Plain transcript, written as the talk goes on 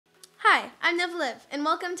Hi, I'm Liv, and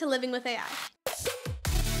welcome to Living with AI.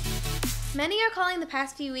 Many are calling the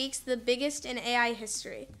past few weeks the biggest in AI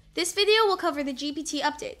history. This video will cover the GPT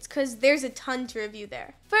updates, because there's a ton to review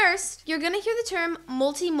there. First, you're going to hear the term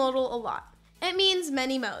multimodal a lot. It means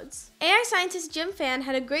many modes. AI scientist Jim Fan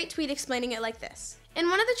had a great tweet explaining it like this. In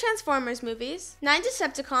one of the Transformers movies, 9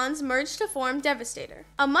 Decepticons merged to form Devastator,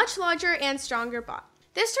 a much larger and stronger bot.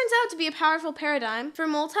 This turns out to be a powerful paradigm for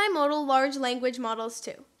multimodal large language models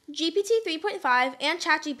too. GPT 3.5 and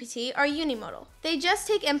ChatGPT are unimodal. They just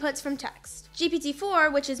take inputs from text.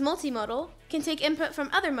 GPT4, which is multimodal, can take input from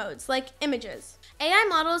other modes, like images. AI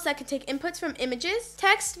models that can take inputs from images,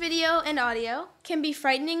 text, video, and audio can be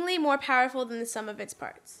frighteningly more powerful than the sum of its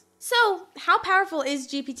parts. So, how powerful is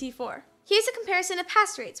GPT-4? Here's a comparison of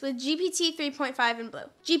pass rates with GPT 3.5 in blue,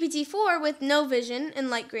 GPT-4 with no vision in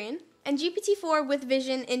light green, and GPT-4 with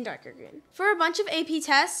vision in darker green. For a bunch of AP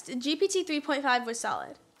tests, GPT 3.5 was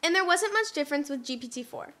solid. And there wasn't much difference with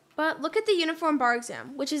GPT-4. But look at the Uniform Bar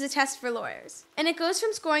Exam, which is a test for lawyers. And it goes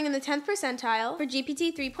from scoring in the 10th percentile for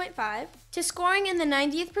GPT 3.5 to scoring in the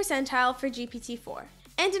 90th percentile for GPT-4.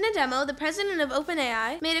 And in a demo, the president of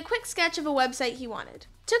OpenAI made a quick sketch of a website he wanted,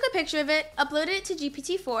 took a picture of it, uploaded it to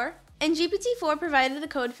GPT-4, and GPT-4 provided the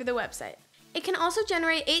code for the website. It can also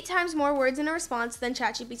generate 8 times more words in a response than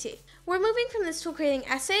ChatGPT. We're moving from this tool creating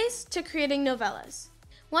essays to creating novellas.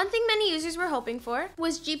 One thing many users were hoping for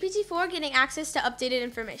was GPT-4 getting access to updated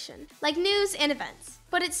information, like news and events.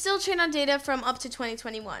 But it's still trained on data from up to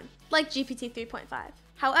 2021, like GPT 3.5.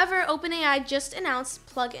 However, OpenAI just announced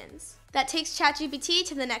plugins that takes ChatGPT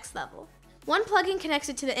to the next level. One plugin connects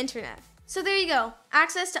it to the internet. So there you go,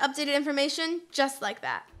 access to updated information just like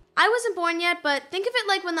that. I wasn't born yet, but think of it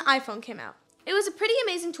like when the iPhone came out. It was a pretty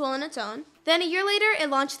amazing tool on its own. Then a year later, it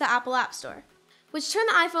launched the Apple App Store, which turned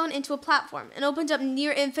the iPhone into a platform and opened up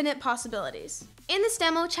near infinite possibilities. In this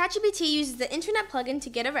demo, ChatGPT uses the internet plugin to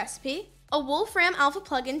get a recipe, a Wolfram Alpha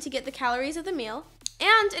plugin to get the calories of the meal,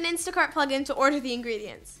 and an Instacart plugin to order the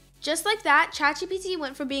ingredients. Just like that, ChatGPT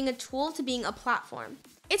went from being a tool to being a platform.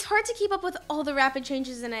 It's hard to keep up with all the rapid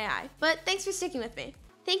changes in AI, but thanks for sticking with me.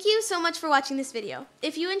 Thank you so much for watching this video.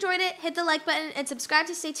 If you enjoyed it, hit the like button and subscribe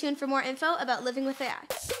to stay tuned for more info about living with AI.